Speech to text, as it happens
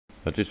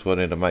I just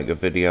wanted to make a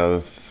video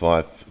of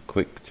 5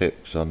 quick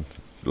tips on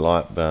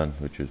Lightburn,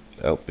 which has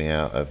helped me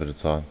out over the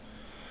time.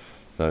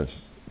 So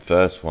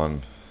first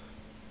one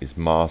is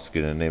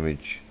masking an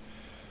image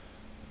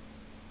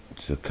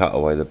to cut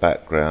away the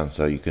background.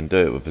 So you can do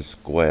it with a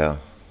square.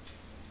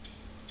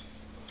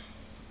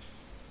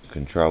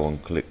 Control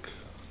and click.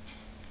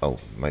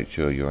 Make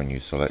sure you're on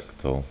your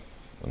select tool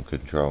and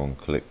control and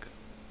click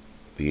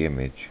the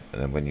image,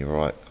 and then when you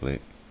right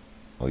click,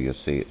 you'll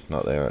see it's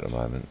not there at the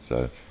moment.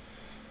 So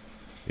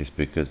it's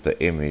because the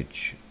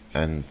image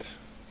and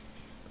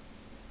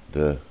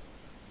the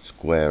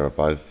square are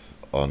both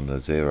on the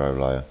 0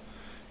 layer.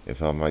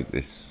 If I make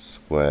this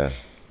square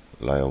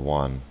layer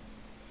 1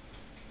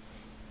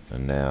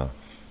 and now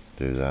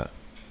do that,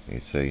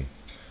 you see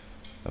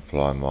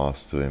apply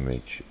mask to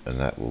image, and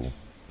that will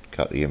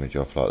cut the image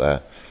off like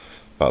that.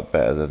 But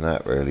better than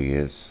that really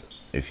is,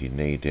 if you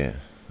need it,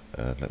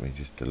 let me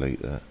just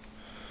delete that,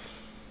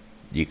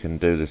 you can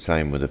do the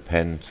same with a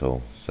pen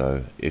tool.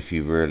 So if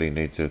you really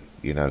need to,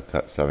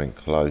 cut something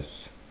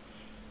close,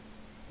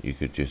 you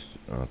could just,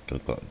 I'll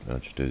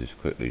just do this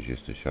quickly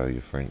just to show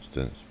you for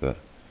instance, but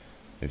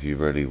if you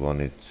really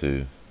wanted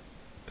to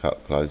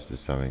cut close to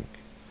something,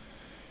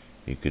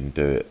 you can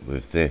do it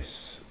with this.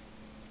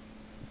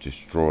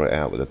 Just draw it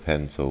out with a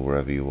pen tool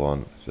wherever you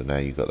want. So now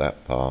you've got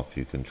that path,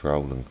 you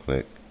control and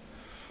click,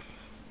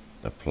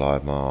 apply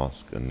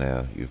mask, and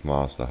now you've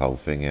masked the whole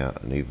thing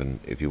out. And even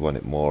if you want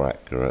it more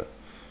accurate,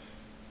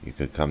 you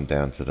could come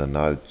down to the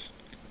nodes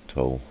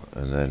tool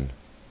and then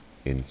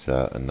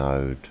insert a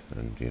node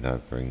and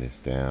bring this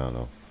down,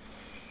 or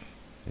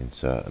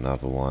insert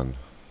another one,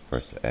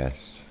 press S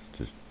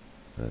to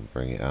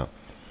bring it up.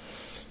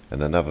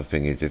 And another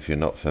thing is, if you're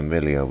not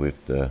familiar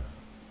with the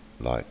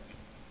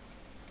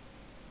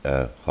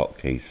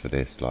hotkeys for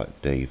this,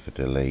 like D for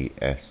delete,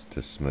 S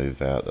to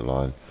smooth out the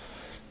line,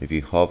 if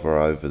you hover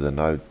over the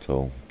node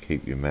tool,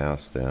 keep your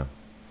mouse down,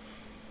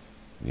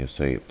 you'll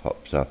see it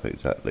pops up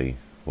exactly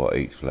what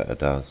each letter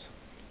does.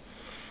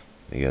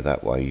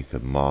 That way you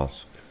can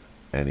mask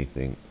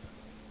anything.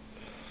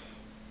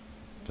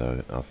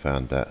 So I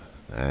found that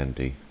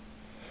handy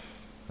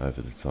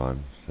over the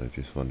time, so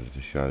just wanted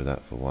to show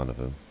that for one of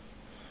them.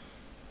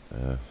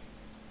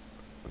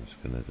 I'm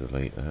just going to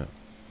delete that.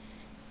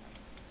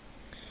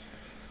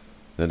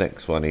 The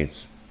next one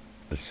is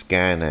the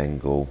scan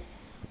angle.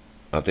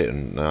 I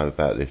didn't know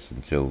about this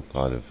until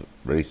kind of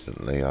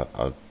recently.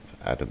 I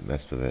hadn't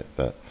messed with it,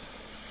 but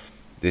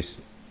this,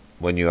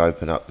 when you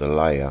open up the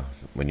layer,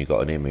 when you've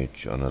got an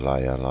image on a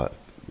layer like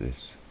this,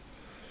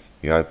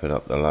 you open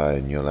up the layer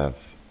and you'll have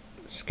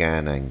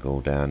scan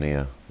angle down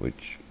here,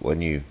 which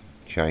when you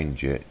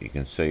change it, you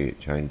can see it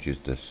changes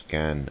the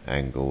scan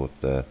angle of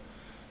the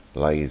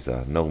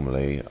laser.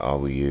 Normally I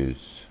will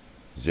use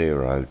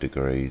 0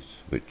 degrees,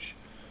 which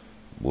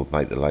would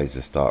make the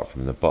laser start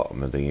from the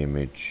bottom of the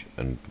image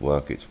and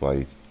work its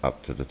way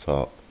up to the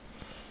top,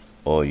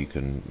 or you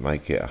can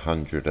make it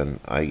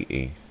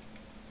 180,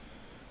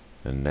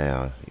 and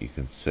now you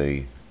can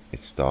see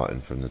it's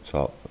starting from the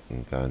top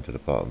and going to the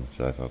bottom.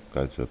 So if I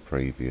go to a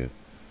preview,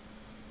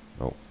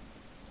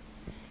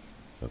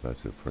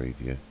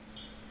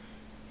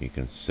 you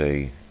can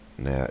see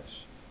now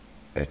it's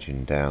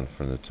etching down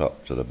from the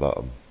top to the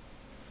bottom.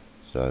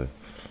 So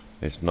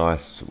it's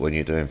nice when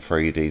you're doing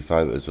 3D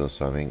photos or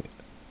something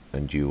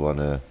and you want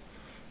to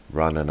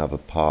run another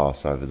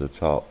pass over the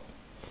top.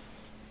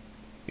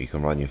 You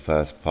can run your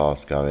first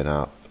pass going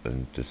up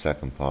and the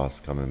second pass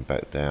coming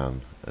back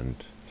down,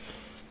 and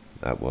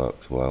that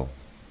works well.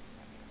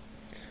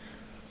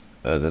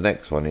 The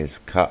next one is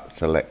cut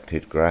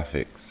selected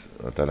graphics.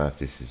 I don't know if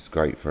this is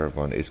great for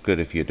everyone. It's good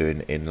if you're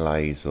doing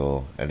inlays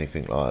or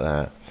anything like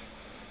that,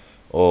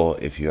 or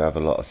if you have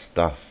a lot of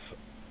stuff,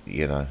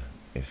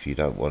 if you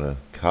don't want to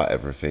cut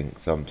everything.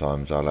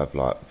 Sometimes I'll have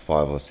like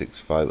 5 or 6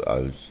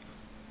 photos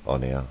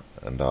on here,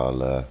 and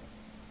I'll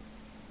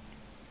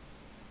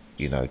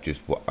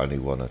just only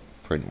want to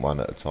print one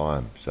at a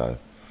time. So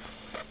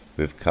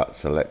with cut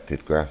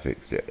selected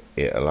graphics,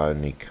 it'll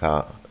only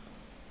cut,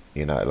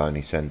 it'll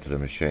only send to the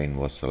machine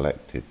what's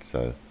selected.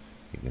 So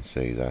you can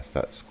see that's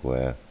that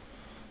square.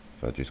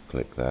 If I just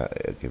click that,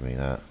 it'll give me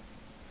that.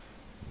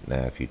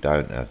 Now if you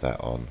don't have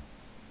that on,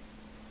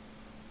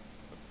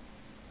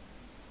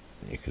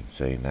 you can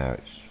see now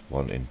it's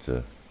wanting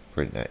to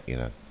print that,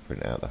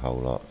 print out the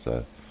whole lot.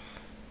 So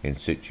in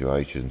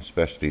situations,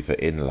 especially for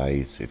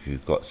inlays, if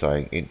you've got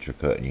something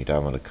intricate and you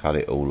don't want to cut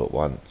it all at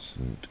once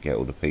and get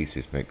all the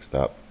pieces mixed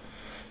up,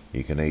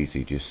 you can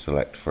easily just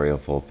select 3 or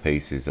 4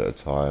 pieces at a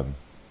time,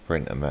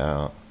 print them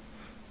out,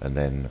 and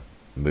then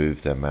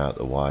move them out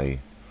the way.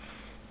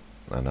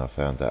 And I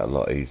found that a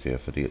lot easier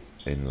for the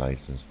inlays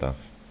and stuff.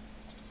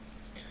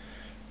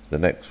 The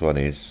next one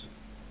is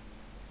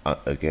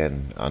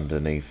again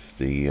underneath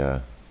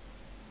the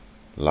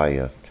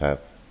layer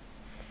tab,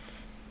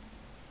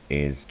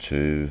 is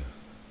to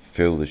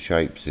fill the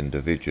shapes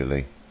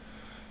individually.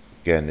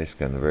 Again, this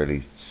can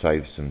really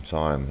save some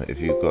time. If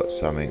you've got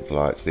something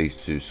like these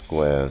 2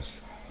 squares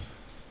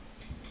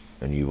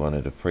and you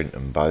wanted to print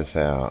them both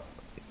out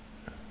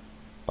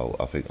Oh,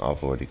 I think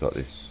I've already got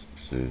this.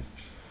 So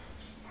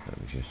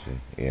let me just see.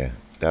 Yeah,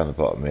 down the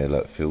bottom here,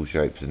 look, fill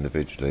shapes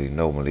individually.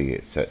 Normally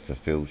it sets the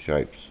fill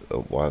shapes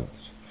at once.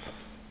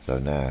 So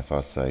now if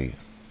I say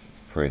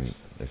print,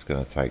 it's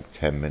going to take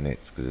 10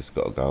 minutes because it's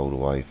got to go all the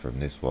way from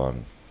this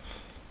one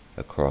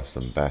across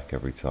and back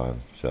every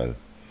time. So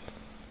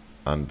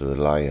under the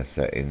layer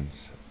settings,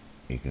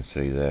 you can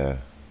see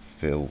there,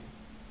 fill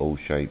all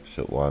shapes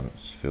at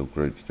once, fill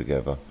groups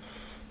together,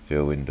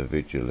 fill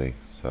individually.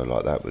 So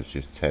like that was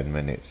just 10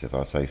 minutes. If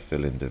I say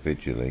fill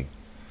individually,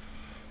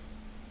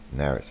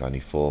 now it's only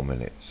 4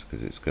 minutes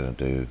because it's going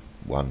to do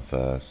one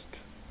first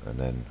and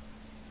then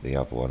the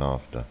other one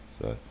after.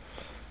 So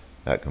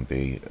that can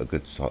be a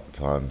good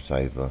time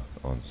saver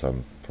on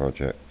some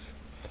projects.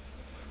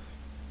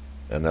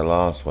 And the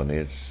last one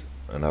is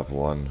another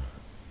one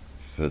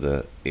for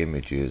the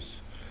images.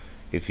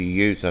 If you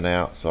use an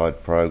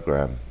outside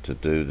program to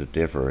do the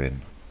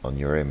dithering on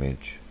your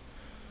image,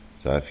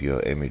 so if your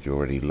image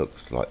already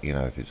looks like, you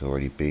know, if it's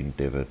already been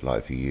dithered,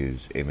 like if you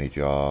use Image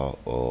R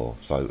or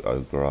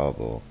Photograph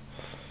or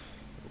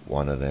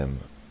one of them,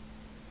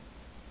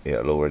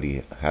 it'll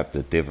already have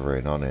the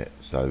dithering on it,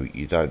 so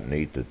you don't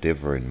need the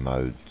dithering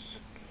modes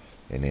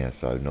in here.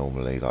 So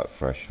normally, like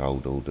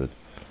threshold ordered,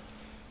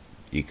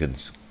 you can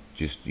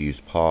just use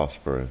pass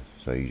through.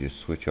 So you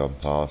just switch on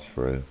pass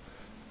through,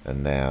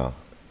 and now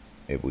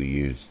it will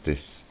use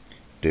this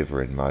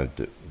dithering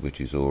mode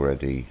which is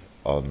already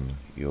on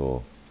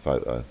your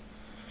photo.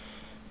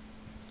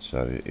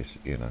 So it's,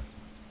 you know,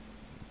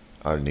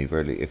 only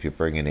really if you're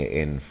bringing it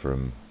in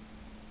from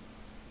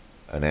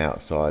an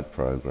outside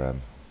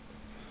program.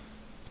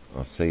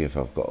 I'll see if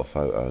I've got a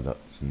photo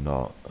that's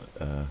not.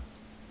 A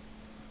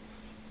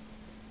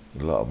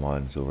lot of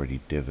mine's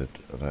already dithered.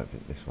 I don't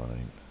think this one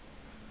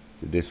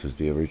ain't. This was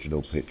the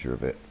original picture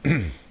of it.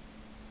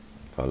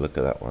 If I look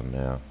at that one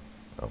now,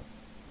 oh,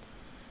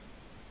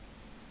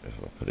 if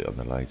I put it on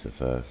the laser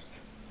first,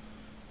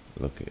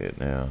 look at it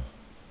now.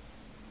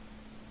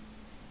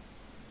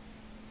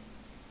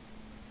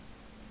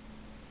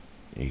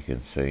 You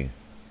can see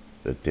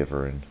the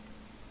dithering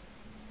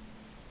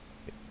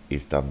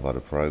is done by the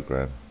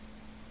program.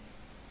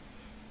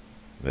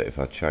 But if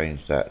I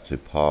change that to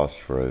pass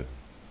through,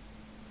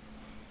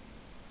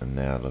 and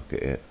now look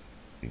at it,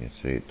 you can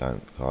see it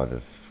don't kind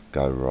of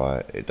go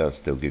right. It does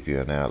still give you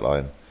an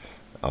outline.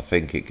 I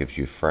think it gives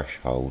you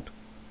threshold.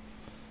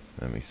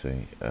 Let me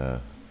see,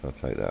 if I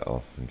take that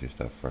off and just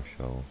have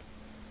threshold.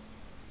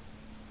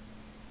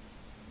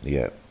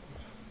 Yep.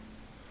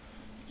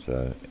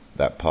 So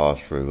that pass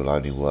through will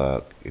only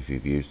work if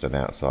you've used an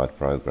outside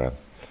program.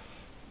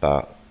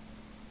 But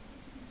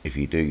if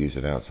you do use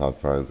an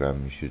outside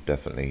program, you should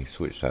definitely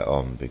switch that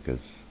on, because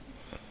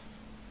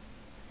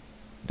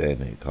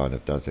then it kind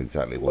of does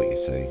exactly what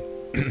you see.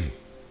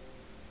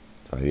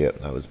 So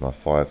yep, that was my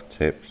 5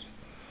 tips,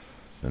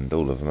 and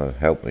all of them have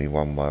helped me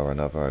one way or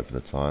another over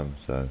the time,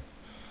 so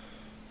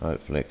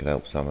hopefully it can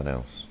help someone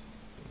else.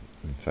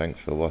 And thanks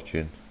for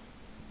watching,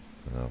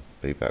 and I'll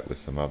be back with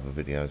some other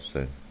videos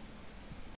soon.